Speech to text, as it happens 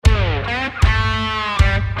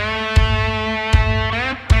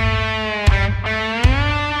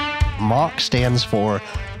MACH stands for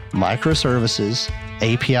Microservices,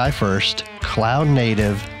 API First, Cloud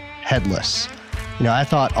Native, Headless. You know, I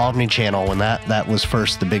thought omnichannel, when that was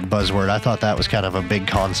first the big buzzword, I thought that was kind of a big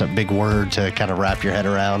concept, big word to kind of wrap your head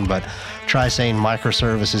around, but try saying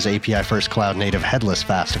Microservices, API First, Cloud Native, Headless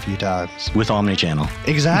fast a few times. With omnichannel.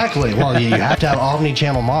 Exactly. Well, you have to have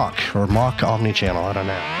omnichannel MACH, or MACH omnichannel, I don't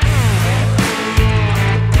know.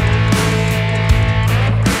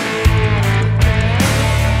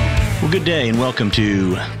 Well, good day and welcome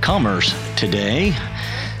to Commerce Today.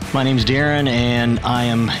 My name's Darren, and I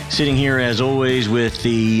am sitting here as always with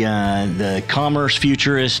the commerce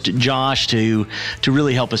futurist Josh to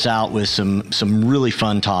really help us out with some really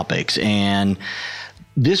fun topics. And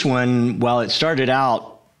this one, while it started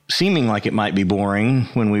out seeming like it might be boring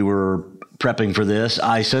when we were prepping for this,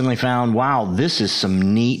 I suddenly found, wow, this is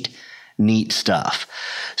some neat stuff.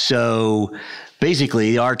 So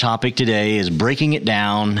basically, our topic today is breaking it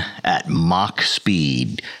down at Mach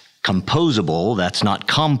speed. Composable, that's not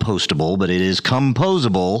compostable, but it is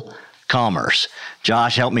composable commerce.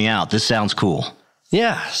 Josh, help me out. This sounds cool.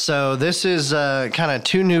 Yeah, so this is kind of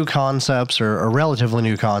two new concepts or relatively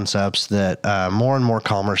new concepts that more and more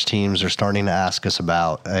commerce teams are starting to ask us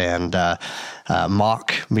about. And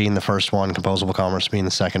MACH being the first one, Composable Commerce being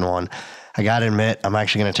the second one. I got to admit, I'm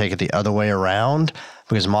actually going to take it the other way around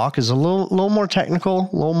because MACH is a little more technical,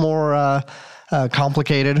 a little more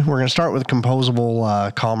complicated. We're going to start with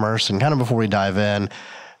composable commerce, and kind of before we dive in,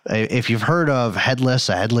 if you've heard of Headless,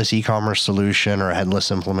 a headless e-commerce solution or a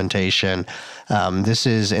headless implementation, this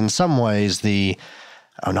is in some ways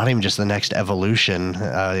not even just the next evolution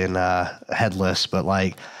in headless, but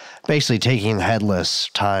like basically taking headless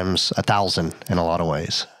times 1,000 in a lot of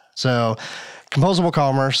ways. So composable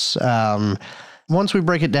commerce, once we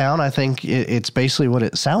break it down, I think it's basically what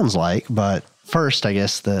it sounds like, but first, I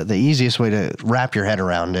guess the easiest way to wrap your head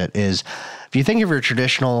around it is if you think of your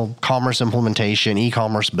traditional commerce implementation,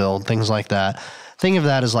 e-commerce build, things like that, think of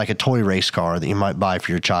that as like a toy race car that you might buy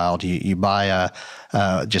for your child. You buy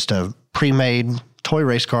just a pre-made toy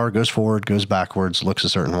race car, goes forward, goes backwards, looks a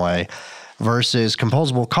certain way, versus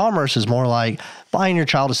composable commerce is more like buying your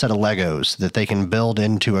child a set of Legos that they can build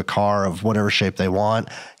into a car of whatever shape they want,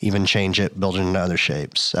 even change it, build it into other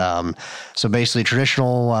shapes. So basically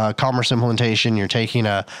traditional commerce implementation, you're taking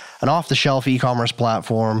an off-the-shelf e-commerce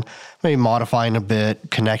platform, maybe modifying a bit,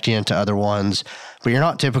 connecting it to other ones, but you're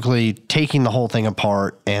not typically taking the whole thing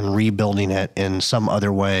apart and rebuilding it in some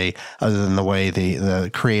other way other than the way the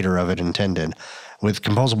creator of it intended. With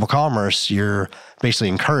composable commerce, you're basically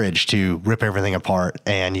encouraged to rip everything apart,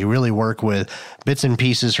 and you really work with bits and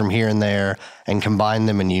pieces from here and there and combine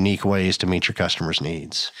them in unique ways to meet your customers'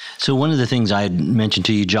 needs. So one of the things I had mentioned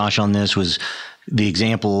to you, Josh, on this was the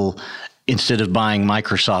example, instead of buying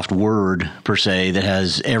Microsoft Word per se that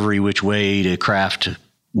has every which way to craft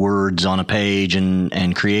words on a page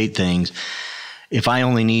and create things, if I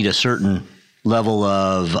only need a certain level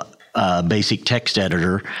of basic text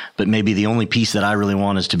editor, but maybe the only piece that I really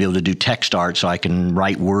want is to be able to do text art so I can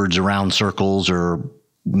write words around circles or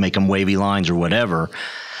make them wavy lines or whatever.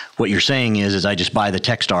 What you're saying is I just buy the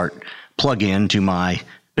text art plug-in to my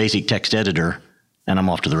basic text editor and I'm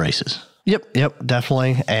off to the races. Yep,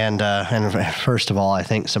 definitely. And first of all, I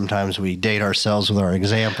think sometimes we date ourselves with our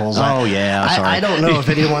examples. Oh, yeah, sorry. I don't know if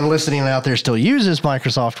anyone listening out there still uses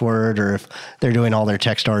Microsoft Word or if they're doing all their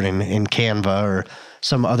text art in Canva or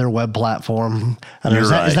some other web platform. Is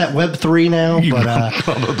that Web 3 now? But,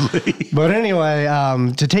 probably. But anyway,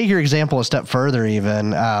 to take your example a step further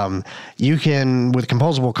even, you can, with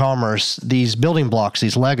composable commerce, these building blocks,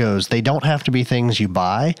 these Legos, they don't have to be things you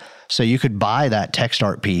buy. So you could buy that text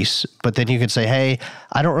art piece, but then you could say, hey,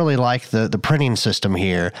 I don't really like the printing system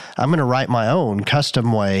here. I'm going to write my own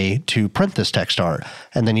custom way to print this text art.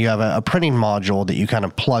 And then you have a printing module that you kind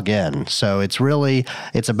of plug in. So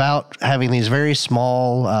it's about having these very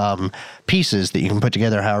small pieces that you can put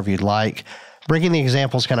together however you'd like. Bringing the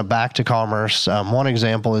examples kind of back to commerce, one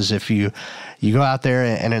example is if you go out there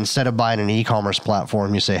and instead of buying an e-commerce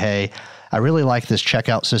platform, you say, hey, I really like this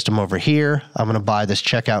checkout system over here. I'm going to buy this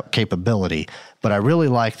checkout capability. But I really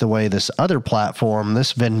like the way this other platform,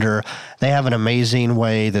 this vendor, they have an amazing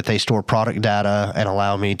way that they store product data and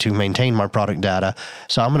allow me to maintain my product data.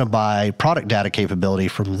 So I'm going to buy product data capability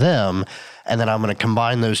from them, and then I'm going to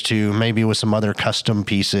combine those two maybe with some other custom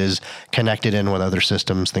pieces connected in with other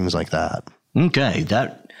systems, things like that. Okay,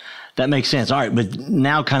 that makes sense. All right, but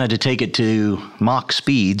now kind of to take it to Mach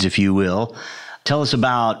speeds, if you will, tell us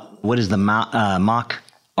about what is the Mach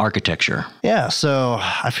architecture? Yeah, so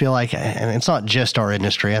I feel like, and it's not just our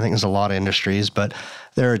industry, I think there's a lot of industries, but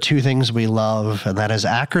there are two things we love, and that is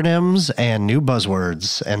acronyms and new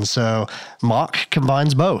buzzwords. And so MACH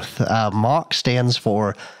combines both. MACH stands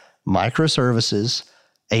for Microservices,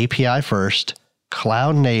 API First,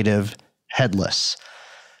 Cloud Native, Headless.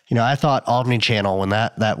 I thought omnichannel, when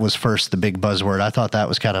that was first the big buzzword, I thought that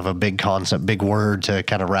was kind of a big concept, big word to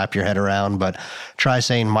kind of wrap your head around. But try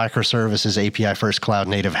saying microservices, API first, cloud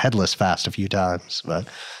native, headless fast a few times. But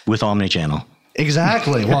with omnichannel.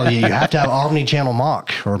 Exactly. Well, you have to have omnichannel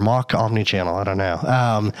MACH or MACH omnichannel. I don't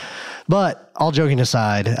know. But all joking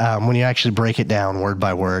aside, when you actually break it down word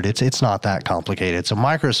by word, it's not that complicated. So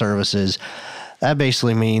microservices, that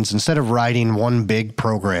basically means instead of writing one big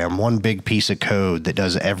program, one big piece of code that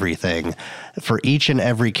does everything, for each and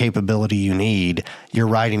every capability you need, you're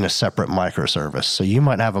writing a separate microservice. So you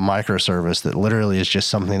might have a microservice that literally is just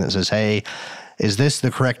something that says, hey, is this the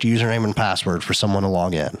correct username and password for someone to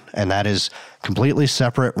log in? And that is completely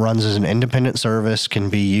separate, runs as an independent service, can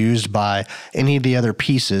be used by any of the other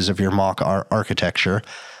pieces of your MACH architecture,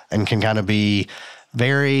 and can kind of be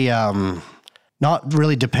very not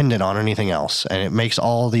really dependent on anything else. And it makes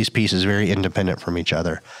all these pieces very independent from each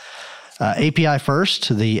other. API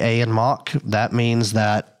first, the A in MACH, that means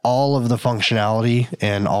that all of the functionality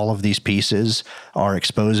in all of these pieces are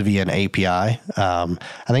exposed via an API. I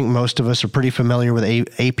think most of us are pretty familiar with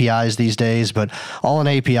APIs these days, but all an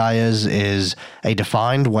API is a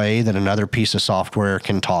defined way that another piece of software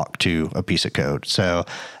can talk to a piece of code. So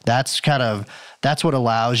that's what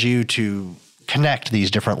allows you to connect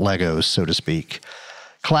these different Legos, so to speak.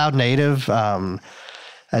 Cloud native,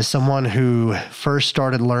 as someone who first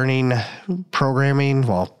started learning programming in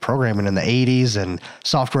the 80s and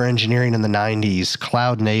software engineering in the 90s,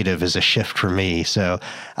 cloud native is a shift for me. So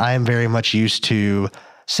I am very much used to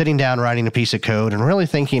sitting down, writing a piece of code and really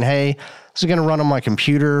thinking, hey, this is going to run on my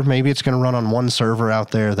computer. Maybe it's going to run on one server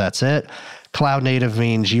out there. That's it. Cloud native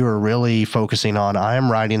means you are really focusing on, I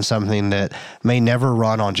am writing something that may never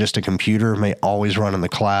run on just a computer, may always run in the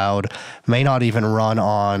cloud, may not even run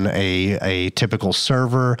on a typical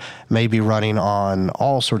server, may be running on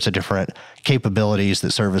all sorts of different capabilities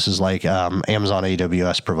that services like Amazon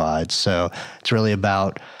AWS provides. So it's really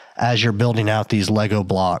about, as you're building out these Lego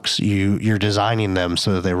blocks, you're designing them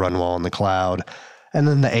so that they run well in the cloud. And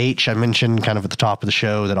then the H, I mentioned kind of at the top of the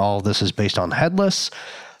show that all of this is based on headless.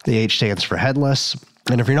 The H stands for headless.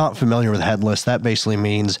 And if you're not familiar with headless, that basically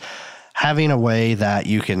means having a way that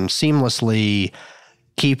you can seamlessly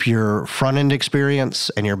keep your front-end experience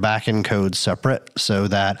and your back-end code separate, so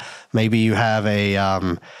that maybe you have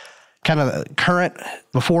a kind of current,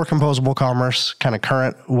 before Composable Commerce, kind of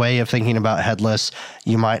current way of thinking about headless.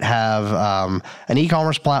 You might have an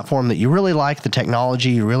e-commerce platform that you really like the technology,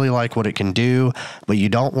 you really like what it can do, but you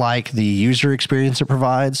don't like the user experience it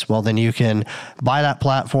provides. Well, then you can buy that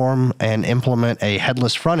platform and implement a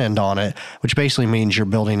headless front end on it, which basically means you're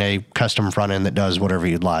building a custom front end that does whatever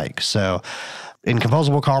you'd like. So in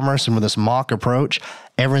Composable Commerce and with this MACH approach,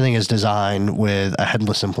 everything is designed with a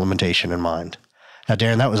headless implementation in mind. Now,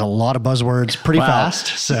 Darren, that was a lot of buzzwords pretty fast.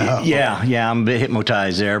 So Yeah, I'm a bit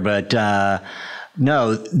hypnotized there, but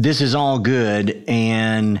no, this is all good.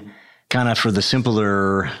 And kind of for the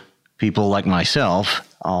simpler people like myself,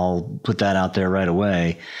 I'll put that out there right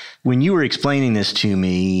away. When you were explaining this to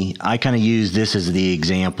me, I kind of used this as the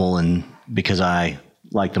example, and because I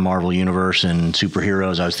like the Marvel Universe and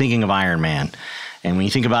superheroes, I was thinking of Iron Man. And when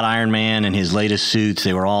you think about Iron Man and his latest suits,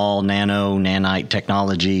 they were all nanite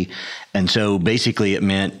technology. And so basically it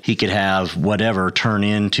meant he could have whatever turn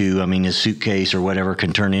into, his suitcase or whatever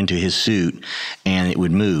can turn into his suit, and it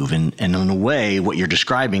would move. And in a way, what you're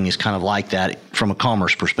describing is kind of like that from a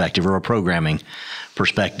commerce perspective or a programming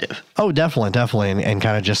perspective. Oh, definitely. And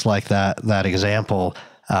kind of just like that example,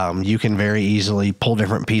 you can very easily pull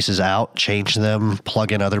different pieces out, change them,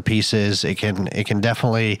 plug in other pieces. It can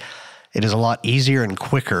definitely... It is a lot easier and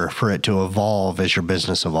quicker for it to evolve as your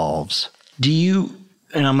business evolves.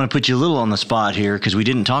 And I'm going to put you a little on the spot here because we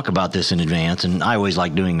didn't talk about this in advance, and I always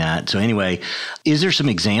like doing that. So anyway, is there some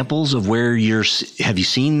examples of where have you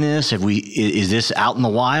seen this? Is this out in the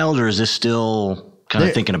wild, or is this still kind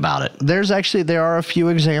of thinking about it? There are a few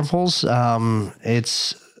examples.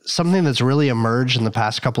 It's something that's really emerged in the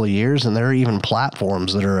past couple of years, and there are even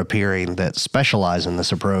platforms that are appearing that specialize in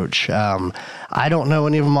this approach. I don't know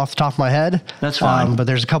any of them off the top of my head. That's fine. But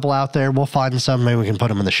there's a couple out there. We'll find some. Maybe we can put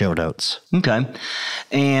them in the show notes. Okay.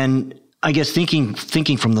 And I guess thinking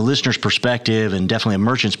from the listener's perspective and definitely a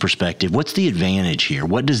merchant's perspective, what's the advantage here?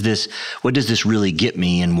 What does this really get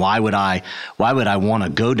me, and why would I want to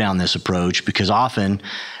go down this approach? Because often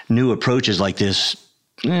new approaches like this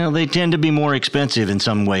Well, they tend to be more expensive in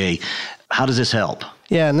some way. How does this help?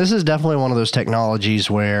 Yeah, and this is definitely one of those technologies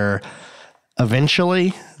where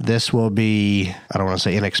eventually this will be, I don't want to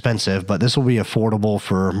say inexpensive, but this will be affordable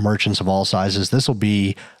for merchants of all sizes. This will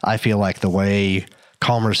be, I feel like, the way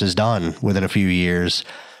commerce is done within a few years.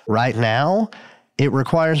 Right now, it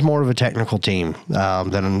requires more of a technical team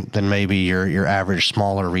than maybe your average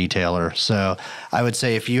smaller retailer. So I would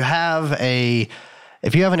say if you have an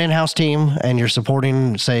in-house team and you're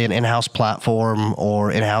supporting, say, an in-house platform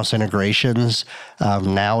or in-house integrations,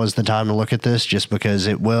 now is the time to look at this, just because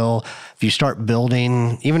it will, if you start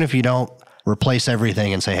building, even if you don't replace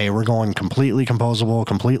everything and say, hey, we're going completely composable,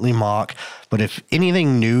 completely MACH, but if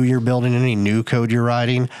anything new you're building, any new code you're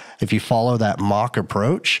writing, if you follow that MACH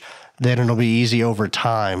approach, then it'll be easy over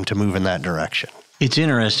time to move in that direction. It's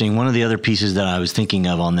interesting. One of the other pieces that I was thinking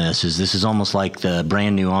of on this is almost like the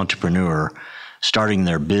brand new entrepreneur starting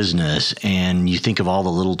their business, and you think of all the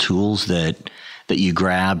little tools that you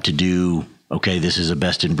grab to do, okay, this is a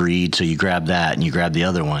best in breed, so you grab that and you grab the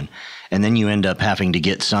other one. And then you end up having to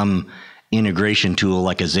get some integration tool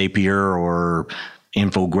like a Zapier or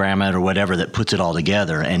Infogrammet or whatever that puts it all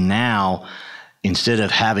together. And now, instead of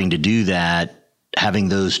having to do that, having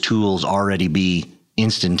those tools already be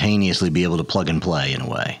instantaneously be able to plug and play in a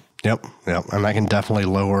way. Yep. And that can definitely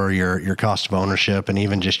lower your cost of ownership and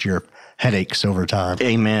even just your headaches over time.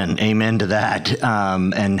 Amen to that.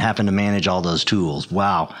 And having to manage all those tools.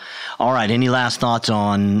 Wow. All right. Any last thoughts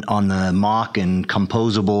on the MACH and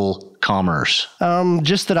Composable Commerce?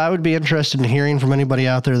 Just that I would be interested in hearing from anybody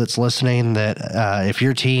out there that's listening that if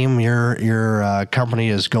your team, your company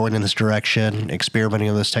is going in this direction, experimenting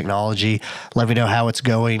with this technology, let me know how it's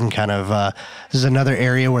going. This is another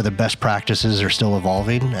area where the best practices are still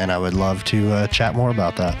evolving, and I would love to chat more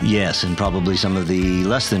about that. Yes, and probably some of the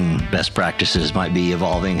less than best practices might be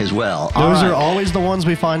evolving as well. Those are always the ones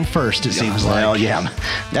we find first, it seems like. Well, yeah.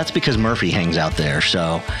 That's because Murphy hangs out there.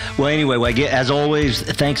 So, well, anyway, as always,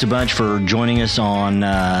 thanks a bunch for joining us on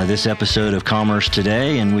this episode of Commerce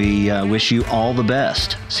Today, and we wish you all the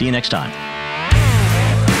best. See you next time.